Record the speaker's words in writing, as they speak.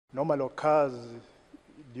normally occurs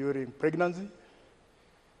during pregnancy,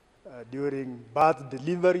 during birth,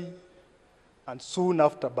 delivery, and soon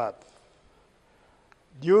after birth.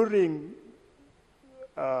 During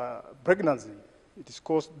pregnancy, it is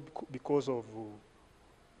caused because of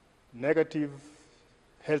negative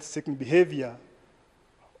health-seeking behavior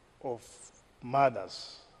of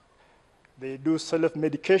mothers. They do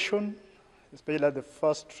self-medication, especially at the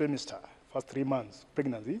first trimester, first 3 months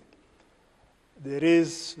pregnancy. There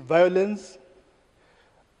is violence,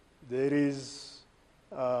 there is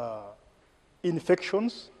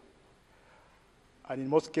infections, and in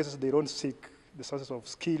most cases they don't seek the services of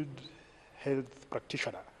skilled health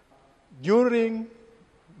practitioner. During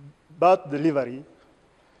birth delivery,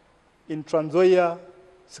 in Trans Nzoia,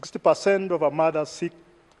 60% of our mothers seek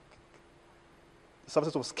the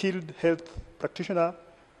services of skilled health practitioner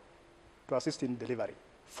to assist in delivery.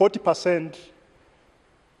 40%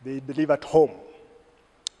 they deliver at home.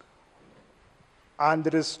 And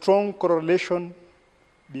there is strong correlation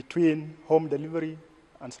between home delivery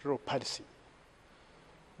and cerebral palsy,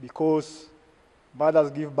 because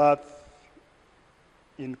mothers give birth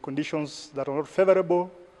in conditions that are not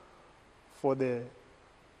favorable for the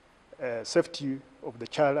safety of the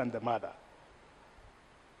child and the mother.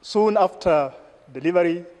 Soon after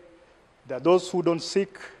delivery, there are those who don't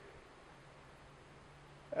seek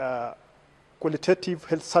qualitative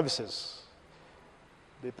health services.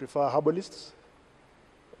 They prefer herbalists,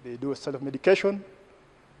 they do self-medication,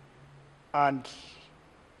 and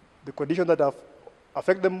the conditions that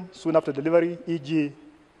affect them soon after delivery, e.g.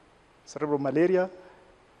 cerebral malaria,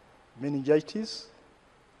 meningitis,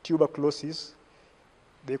 tuberculosis,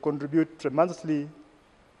 they contribute tremendously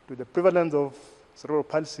to the prevalence of cerebral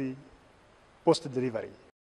palsy post-delivery.